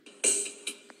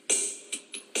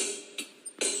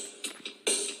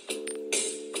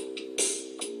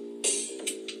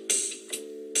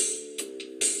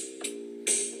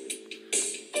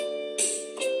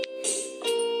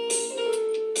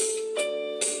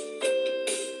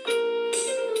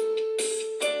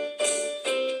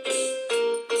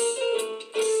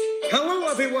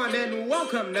everyone, and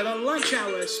welcome to the Lunch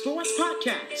Hour Sports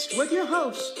Podcast with your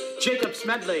hosts, Jacob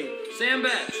Smedley, Sam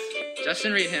Betts,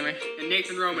 Justin Reedhammer, and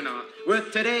Nathan Romanoff,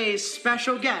 with today's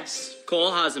special guests,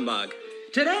 Cole Hasenbach.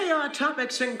 Today our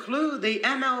topics include the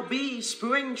MLB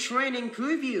Spring Training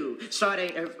Preview,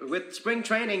 starting with spring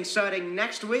training starting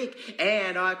next week,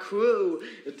 and our crew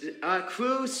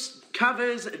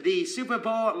covers the Super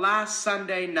Bowl last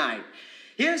Sunday night.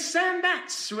 Here's Sam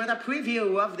Betts with a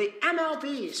preview of the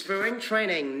MLB Spring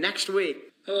Training next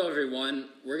week. Hello everyone,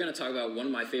 we're going to talk about one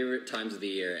of my favorite times of the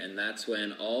year, and that's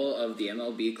when all of the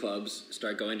MLB clubs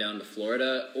start going down to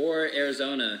Florida or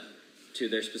Arizona to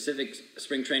their specific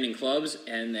spring training clubs,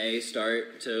 and they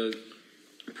start to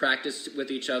practice with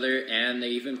each other, and they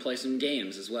even play some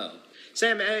games as well.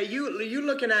 Sam, you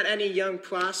looking at any young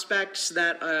prospects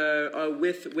that are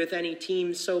with any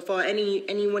teams so far?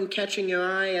 Anyone catching your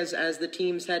eye as the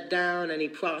teams head down? Any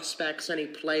prospects, any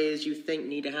players you think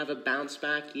need to have a bounce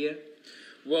back year?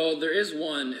 Well, there is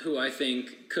one who I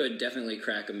think could definitely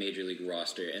crack a major league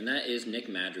roster, and that is Nick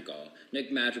Madrigal.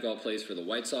 Nick Madrigal plays for the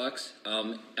White Sox.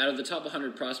 Out of the top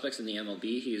 100 prospects in the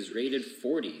MLB, he is rated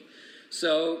 40.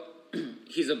 So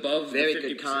he's above very the 50%.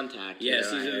 Good contact.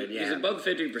 Yes, he's above the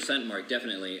 50% mark,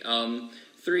 definitely.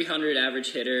 300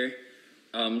 average hitter.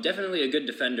 Definitely a good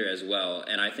defender as well,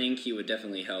 and I think he would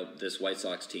definitely help this White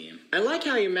Sox team. I like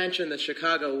how you mentioned the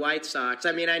Chicago White Sox.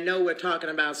 I mean, I know we're talking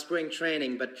about spring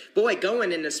training, but boy,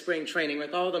 going into spring training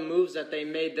with all the moves that they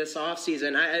made this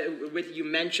offseason, with you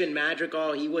mentioned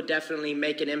Madrigal, he would definitely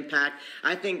make an impact.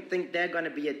 I think they're going to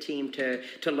be a team to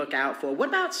look out for. What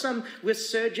about some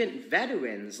resurgent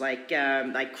veterans like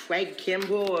Craig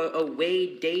Kimbrell or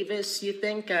Wade Davis? You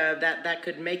think that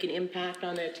could make an impact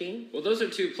on their team? Well, those are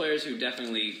two players who definitely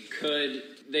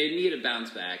they need a bounce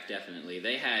back, definitely.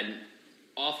 They had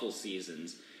awful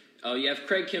seasons. You have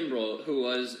Craig Kimbrell, who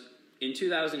was, in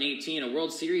 2018, a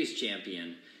World Series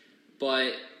champion,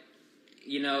 but,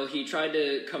 he tried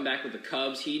to come back with the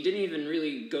Cubs. He didn't even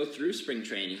really go through spring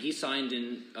training. He signed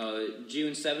in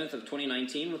June 7th of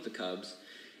 2019 with the Cubs,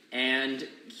 and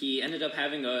he ended up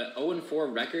having a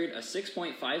 0-4 record, a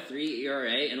 6.53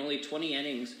 ERA, and only 20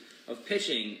 innings of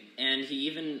pitching, and he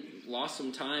even lost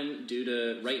some time due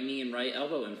to right knee and right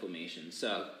elbow inflammation.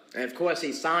 So, and of course,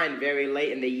 he signed very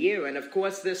late in the year, and of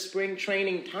course, this spring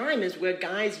training time is where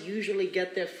guys usually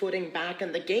get their footing back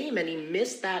in the game, and he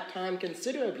missed that time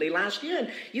considerably last year,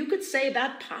 and you could say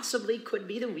that possibly could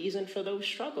be the reason for those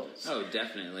struggles. Oh,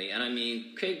 definitely, and I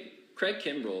mean, Craig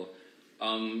Kimbrell,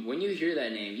 when you hear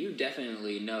that name, you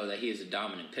definitely know that he is a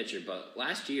dominant pitcher, but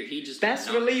last year he just...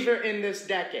 Best reliever in this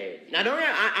decade. Now,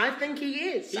 I think he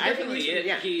is. He definitely is.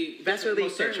 Yeah, he best reliever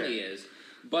certainly is.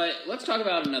 But let's talk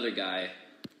about another guy.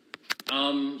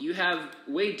 You have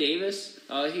Wade Davis.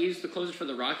 He's the closer for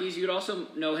the Rockies. You'd also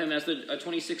know him as a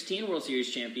 2016 World Series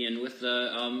champion with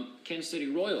the Kansas City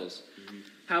Royals. Mm-hmm.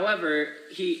 However,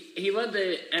 he led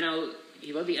the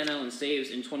NL in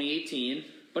saves in 2018,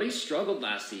 but he struggled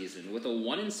last season with a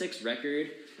 1-6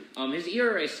 record. His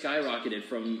ERA skyrocketed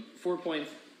from 4.13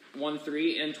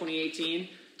 in 2018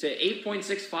 to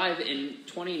 8.65 in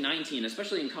 2019,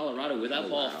 especially in Colorado, where that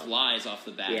ball flies off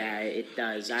the bat. Yeah, it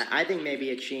does. I think maybe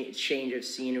a change of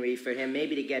scenery for him,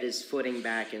 maybe to get his footing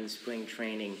back in spring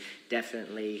training,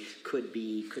 definitely could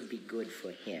be good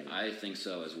for him. I think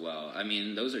so as well. I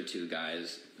mean, those are two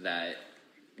guys that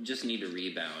just need to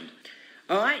rebound.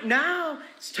 All right, now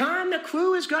it's time the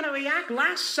crew is going to react.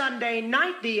 Last Sunday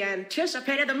night, the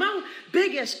anticipated, the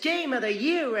biggest game of the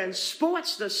year in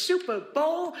sports, the Super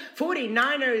Bowl,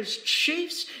 49ers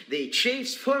Chiefs. The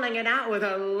Chiefs pulling it out with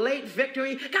a late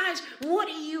victory. Guys, what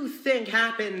do you think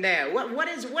happened there? What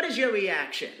is your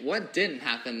reaction? What didn't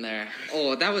happen there?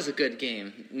 Oh, that was a good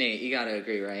game. Nate, you got to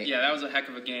agree, right? Yeah, that was a heck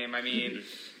of a game. I mean,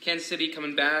 Kansas City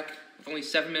coming back with only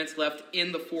 7 minutes left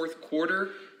in the fourth quarter.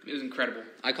 It was incredible.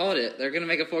 I called it. They're going to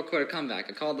make a fourth quarter comeback.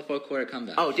 I called the fourth quarter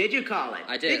comeback. Oh, did you call it?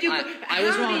 I did. I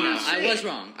was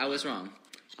wrong.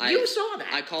 You saw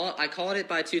that. I called it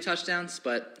by 2 touchdowns,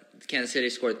 but Kansas City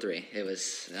scored 3. It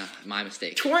was my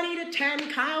mistake.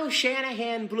 20-10. Kyle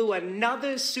Shanahan blew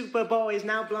another Super Bowl. He's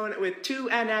now blowing it with 2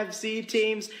 NFC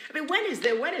teams. I mean, when is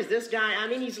this guy? I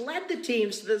mean, he's led the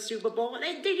teams to the Super Bowl,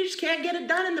 and they just can't get it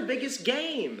done in the biggest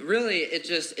game. Really,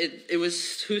 it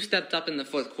was who stepped up in the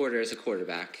fourth quarter as a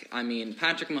quarterback. I mean,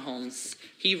 Patrick Mahomes,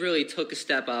 he really took a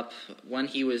step up when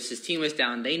his team was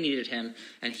down. They needed him,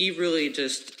 and he really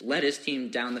just led his team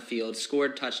down the field,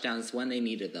 scored touchdowns when they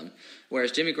needed them.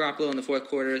 Whereas Jimmy Garoppolo in the fourth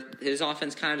quarter, his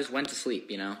offense kind of just went to sleep.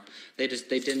 They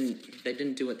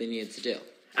didn't do what they needed to do.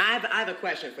 I have a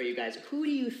question for you guys. Who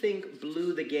do you think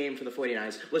blew the game for the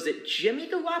 49ers? Was it Jimmy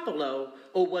Garoppolo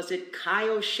or was it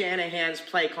Kyle Shanahan's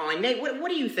play calling? Nate, what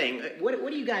do you think? What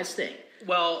do you guys think?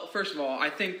 Well, first of all, I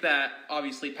think that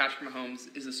obviously Patrick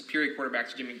Mahomes is a superior quarterback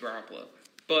to Jimmy Garoppolo.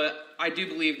 But I do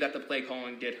believe that the play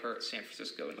calling did hurt San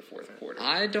Francisco in the fourth quarter.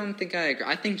 I don't think I agree.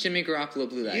 I think Jimmy Garoppolo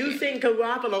blew that game. You think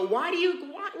Garoppolo? Why do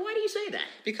you say that?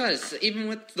 Because even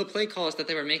with the play calls that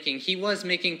they were making, he was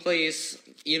making plays,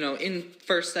 in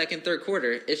first, second, third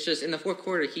quarter. It's just in the fourth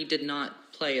quarter, he did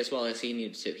not play as well as he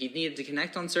needed to. He needed to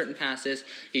connect on certain passes.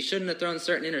 He shouldn't have thrown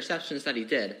certain interceptions that he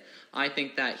did. I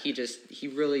think that he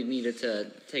really needed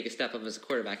to take a step up as a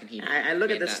quarterback, and I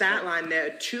look at the stat line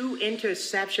there, 2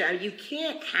 interceptions. I mean, you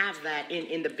can't have that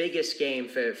in the biggest game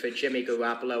for Jimmy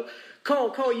Garoppolo.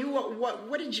 Cole,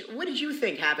 what did you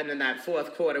think happened in that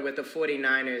fourth quarter with the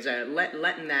 49ers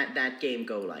letting that game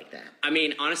go like that? I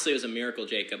mean, honestly, it was a miracle,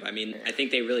 Jacob. I mean, I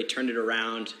think they really turned it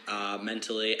around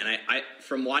mentally, and I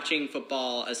from watching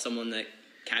football as someone that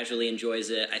casually enjoys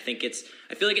it, I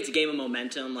feel like it's a game of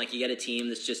momentum. Like, you get a team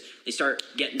that's just, they start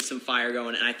getting some fire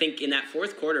going, and I think in that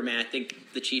fourth quarter, man, I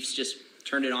think the Chiefs just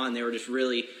turned it on. They were just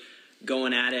really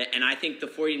going at it, and I think the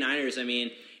 49ers, I mean,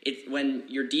 when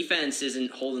your defense isn't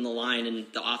holding the line and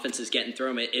the offense is getting through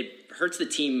them, it hurts the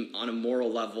team on a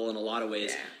moral level in a lot of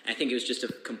ways. Yeah. I think it was just a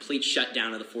complete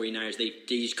shutdown of the 49ers. They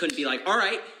just couldn't be like, all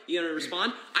right, you going to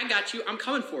respond? I got you. I'm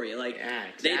coming for you. Like, yeah,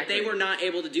 exactly. They were not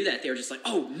able to do that. They were just like,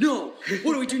 oh, no.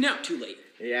 What do we do now? Too late.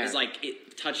 Yeah. It was like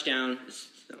touchdown.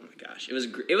 Oh, my gosh. It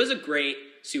was a great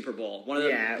Super Bowl. One of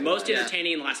the most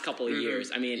entertaining in the last couple of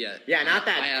years. I mean, not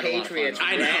that Patriots.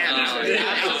 I know.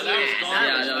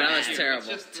 That was terrible.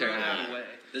 Terrible.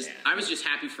 I was just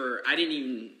happy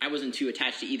I wasn't too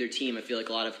attached to either team. I feel like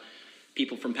a lot of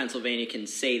people from Pennsylvania can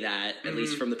say that, at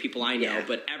least from the people I know. Yeah.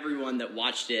 But everyone that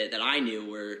watched it that I knew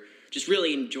were just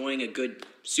really enjoying a good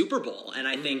Super Bowl. And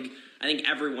I think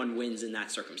everyone wins in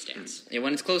that circumstance. Yeah,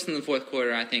 when it's close in the fourth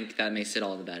quarter, I think that makes it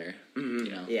all the better.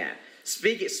 Yeah.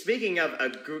 Speaking of a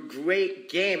great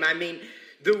game, I mean,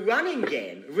 the running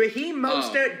game, Raheem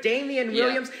Mostert, Damian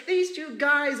Williams, these two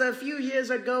guys a few years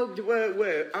ago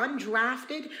were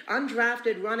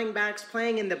undrafted running backs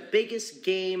playing in the biggest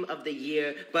game of the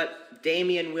year, but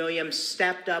Damian Williams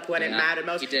stepped up when it mattered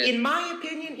most. In my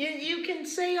opinion, you can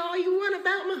say all you want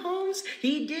about Mahomes.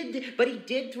 He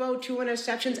did throw 2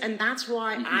 interceptions, and that's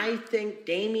why I think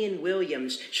Damian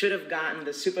Williams should have gotten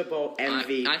the Super Bowl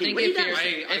MVP. I agree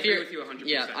with you 100%.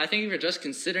 Yeah, I think if you're just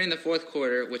considering the fourth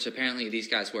quarter, which apparently these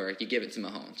guys were, you give it to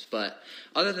Mahomes. But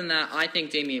other than that, I think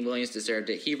Damian Williams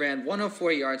deserved it. He ran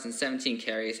 104 yards and 17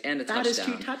 carries and a touchdown. That is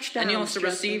 2 touchdowns. And he also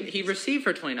received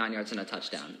for 29 yards and a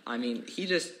touchdown. I mean,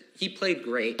 he played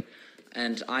great,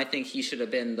 and I think he should have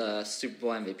been the Super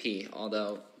Bowl MVP.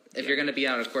 Although, if you're going to be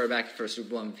out a quarterback for a Super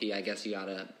Bowl MVP, I guess you got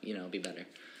to, be better.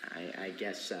 I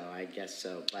guess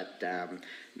so. But,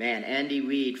 man, Andy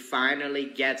Reid finally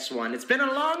gets one. It's been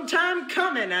a long time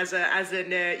coming as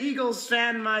an Eagles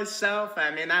fan myself. I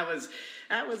mean, that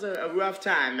was a rough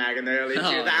time back in the early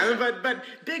 2000s. But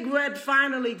Big Red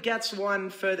finally gets one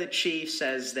for the Chiefs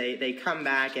as they come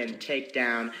back and take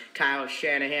down Kyle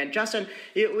Shanahan. Justin,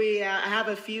 we have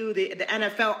a few, the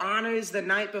NFL honors the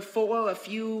night before, a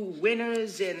few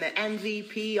winners in the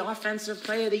MVP, Offensive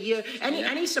Player of the Year.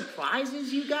 Any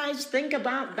surprises you guys think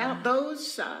about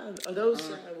those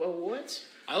awards?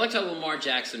 I liked how Lamar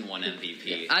Jackson won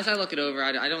MVP. As I look it over,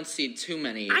 I don't see too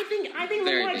many. I think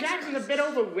Lamar Jackson's a bit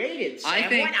overrated, Sam.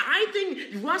 I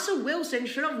think Russell Wilson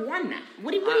should have won that.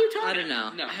 What are you talking about? I don't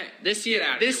know. No, This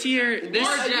year,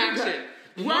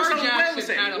 Lamar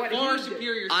Jackson had a far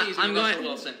superior season than Russell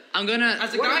Wilson. I'm gonna.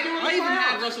 As a guy, I even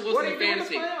had Russell Wilson in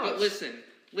fantasy. But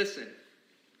listen.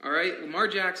 All right, Lamar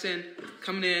Jackson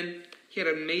coming in. He had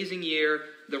an amazing year.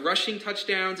 The rushing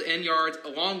touchdowns and yards,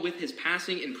 along with his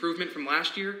passing improvement from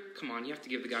last year. Come on, you have to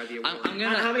give the guy the award.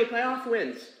 How many playoff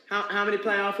wins? How many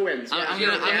playoff wins? I'm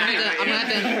gonna have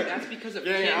to. That's because of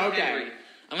Henry.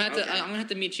 I'm gonna have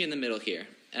to meet you in the middle here,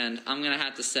 and I'm gonna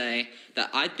have to say that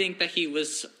I think that he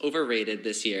was overrated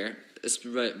this year.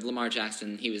 Lamar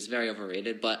Jackson, he was very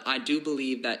overrated, but I do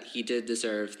believe that he did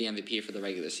deserve the MVP for the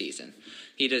regular season.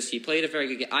 He played a very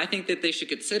good game. I think that they should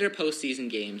consider postseason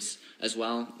games as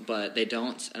well, but they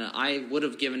don't. And I would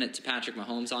have given it to Patrick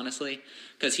Mahomes, honestly,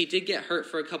 because he did get hurt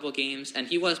for a couple games, and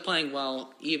he was playing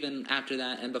well even after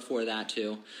that and before that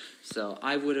too. So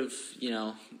I would have,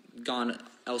 gone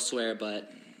elsewhere,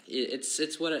 but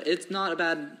it's not a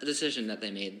bad decision that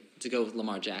they made to go with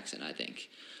Lamar Jackson, I think.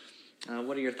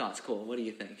 What are your thoughts, Cole? What do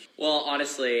you think? Well,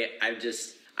 honestly, I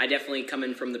definitely come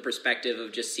in from the perspective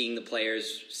of just seeing the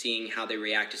players, seeing how they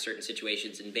react to certain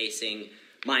situations, and basing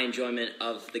my enjoyment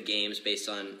of the games based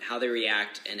on how they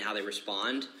react and how they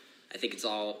respond. I think it's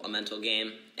all a mental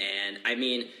game. And, I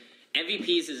mean,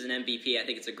 MVPs is an MVP. I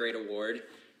think it's a great award.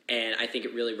 And I think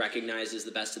it really recognizes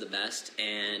the best of the best.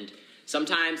 And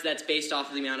sometimes that's based off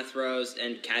of the amount of throws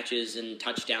and catches and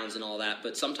touchdowns and all that.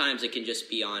 But sometimes it can just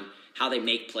be on how they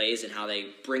make plays and how they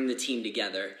bring the team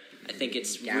together. I think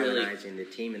it's galvanizing the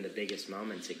team in the biggest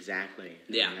moments. Exactly.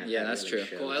 Yeah. That's true.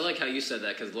 Shows. Well, I like how you said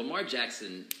that because Lamar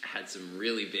Jackson had some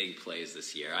really big plays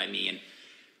this year. I mean,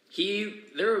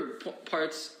 there were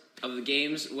parts of the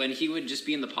games when he would just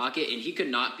be in the pocket and he could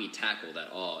not be tackled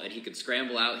at all. And he could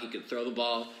scramble out, he could throw the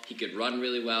ball, he could run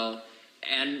really well.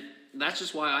 And that's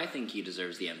just why I think he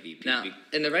deserves the MVP. Now,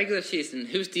 in the regular season,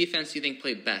 whose defense do you think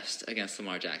played best against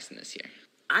Lamar Jackson this year?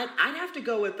 I'd have to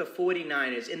go with the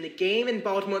 49ers. In the game in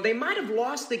Baltimore, they might have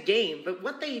lost the game, but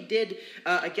what they did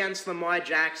against Lamar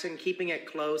Jackson, keeping it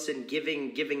close and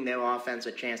giving their offense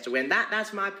a chance to win,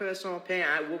 that's my personal opinion.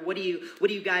 What do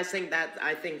you guys think?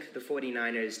 I think the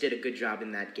 49ers did a good job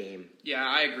in that game. Yeah,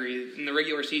 I agree. In the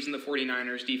regular season, the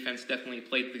 49ers defense definitely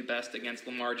played the best against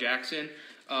Lamar Jackson.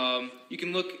 You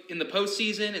can look in the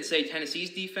postseason and say Tennessee's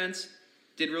defense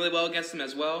did really well against them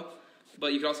as well.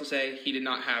 But you could also say he did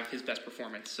not have his best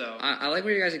performance. So I like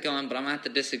where you guys are going, but I'm going to have to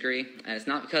disagree. And it's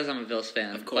not because I'm a Bills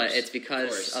fan, but it's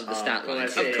because of the stat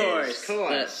lines. Of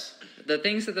course. The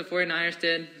things that the 49ers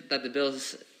did that the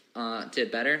Bills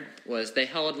did better was they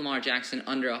held Lamar Jackson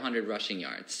under 100 rushing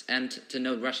yards and to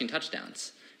no rushing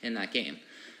touchdowns in that game.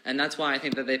 And that's why I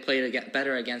think that they played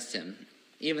better against him.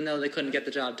 Even though they couldn't get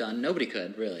the job done, nobody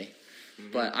could, really.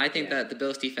 But I think that the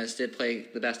Bills' defense did play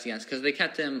the best against because they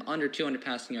kept him under 200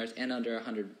 passing yards and under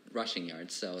 100 rushing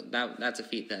yards. So that's a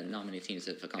feat that not many teams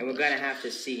have accomplished. And we're going to have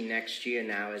to see next year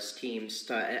now as teams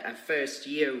start a first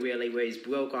year really where he's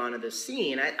broke onto the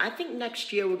scene. I think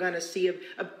next year we're going to see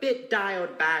a bit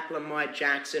dialed back Lamar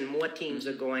Jackson. More teams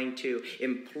are going to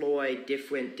employ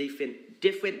different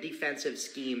defensive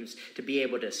schemes to be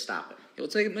able to stop him.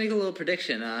 Let's make a little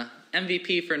prediction.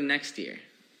 MVP for next year.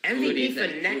 MVP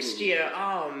for next year,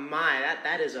 oh my,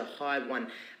 that is a hard one.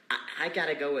 I got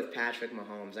to go with Patrick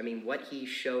Mahomes. I mean, what he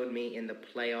showed me in the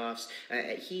playoffs,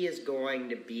 he is going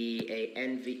to be a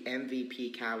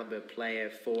MVP caliber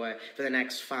player for the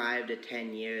next 5 to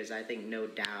 10 years, I think, no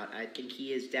doubt. I think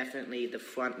he is definitely the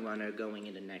front runner going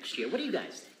into next year. What do you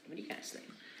guys think?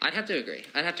 I'd have to agree.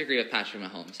 I'd have to agree with Patrick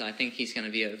Mahomes. I think he's going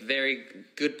to be a very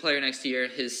good player next year.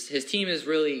 His team is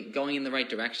really going in the right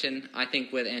direction. I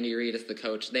think with Andy Reid as the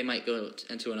coach, they might go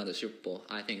into another Super Bowl.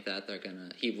 I think that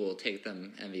he will take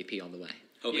them MVP all the way.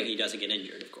 Hoping he doesn't get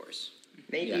injured, of course.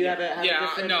 Nate, do you have a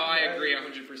different... No, I agree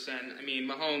 100%. I mean,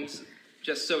 Mahomes,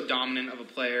 just so dominant of a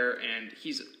player, and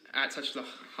he's at such a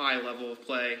high level of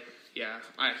play. Yeah,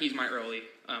 he's my early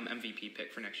MVP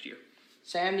pick for next year.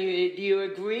 Sam, do you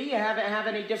agree? You have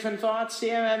any different thoughts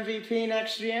here, MVP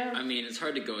next year? I mean, it's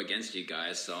hard to go against you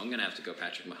guys, so I'm going to have to go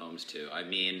Patrick Mahomes, too. I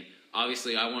mean,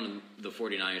 obviously, I wanted the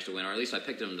 49ers to win, or at least I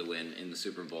picked them to win in the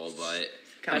Super Bowl, but...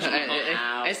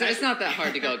 It's not that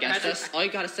hard to go against us. All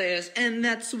you got to say is, and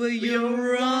that's where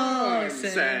you're wrong,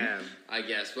 Sam. I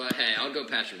guess, but hey, I'll go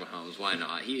Patrick Mahomes. Why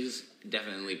not? He's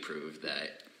definitely proved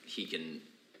that he can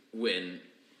win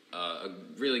a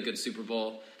really good Super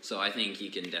Bowl, so I think he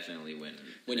can definitely win.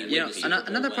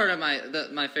 Another part of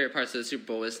my favorite parts of the Super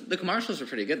Bowl was the commercials were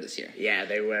pretty good this year. Yeah,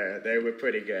 they were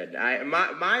pretty good.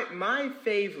 My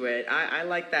favorite, I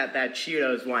like that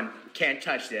Cheetos one. Can't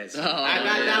touch this.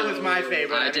 That was my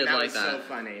favorite. I did that like was that. So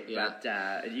funny. Yeah.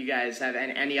 But you guys have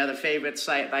any other favorites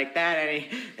like that?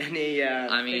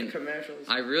 Any commercials?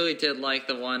 I really did like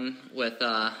the one with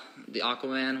the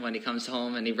Aquaman when he comes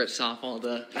home and he rips off all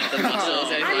the muscles.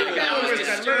 That was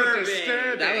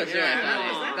disturbing. That was really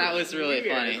funny. That was really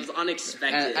funny. It was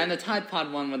unexpected. And the Tide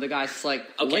Pod one where the guy's just like,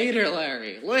 later,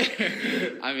 Larry,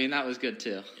 later. I mean, that was good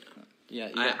too. Yeah.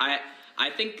 I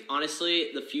think,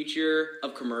 honestly, the future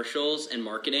of commercials and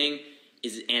marketing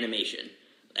is animation.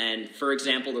 And, for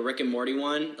example, the Rick and Morty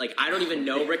one, I don't even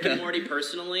know Rick and Morty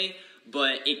personally,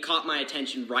 but it caught my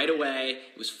attention right away.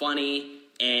 It was funny,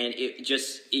 and you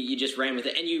just ran with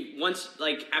it.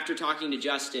 And after talking to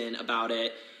Justin about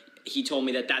it, he told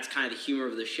me that that's kind of the humor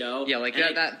of the show. Yeah,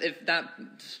 if that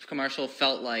commercial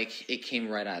felt like it came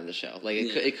right out of the show.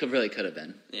 It could have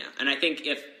been. Yeah, and I think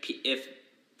if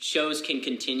shows can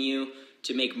continue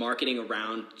to make marketing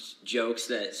around jokes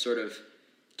that sort of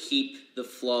keep the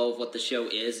flow of what the show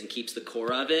is and keeps the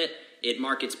core of it, it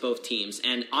markets both teams.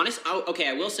 And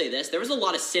I will say this, there was a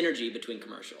lot of synergy between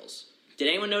commercials. Did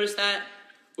anyone notice that?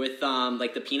 with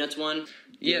like the Peanuts one.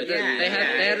 Yeah, they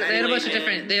had a bunch of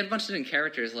different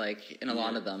characters like in a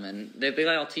lot of them, and they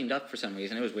all teamed up for some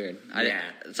reason. It was weird.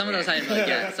 Some of those I didn't really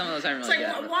get. Some of those I didn't really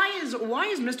get. Why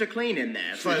is Mr. Clean in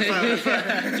there? For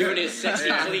doing his sexy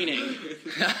cleaning.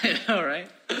 I know, right?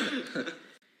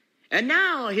 And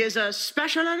now here's a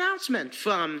special announcement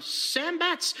from Sam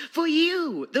Betts for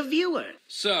you, the viewer.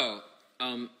 So,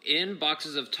 in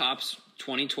boxes of Topps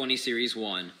 2020 Series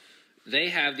 1, they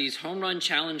have these home run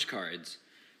challenge cards.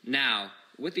 Now,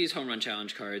 with these home run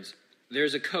challenge cards,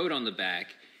 there's a code on the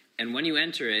back, and when you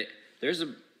enter it,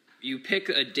 you pick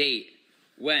a date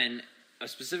when a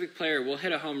specific player will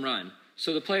hit a home run.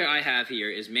 So the player I have here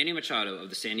is Manny Machado of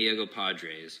the San Diego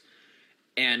Padres,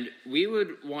 and we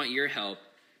would want your help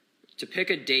to pick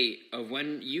a date of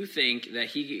when you think that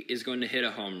he is going to hit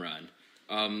a home run.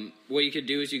 What you could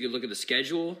do is you could look at the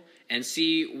schedule and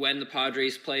see when the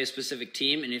Padres play a specific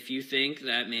team, and if you think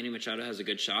that Manny Machado has a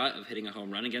good shot of hitting a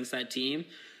home run against that team,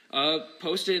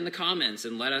 post it in the comments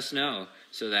and let us know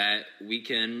so that we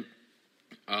can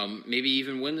maybe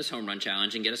even win this home run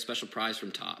challenge and get a special prize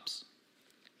from Topps.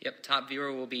 Yep, top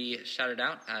viewer will be shouted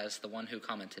out as the one who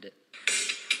commented it.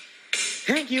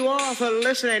 Thank you all for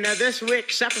listening to this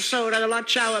week's episode of the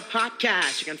Lunch Hour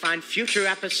Podcast. You can find future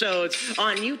episodes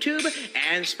on YouTube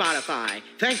and Spotify.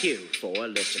 Thank you for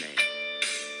listening.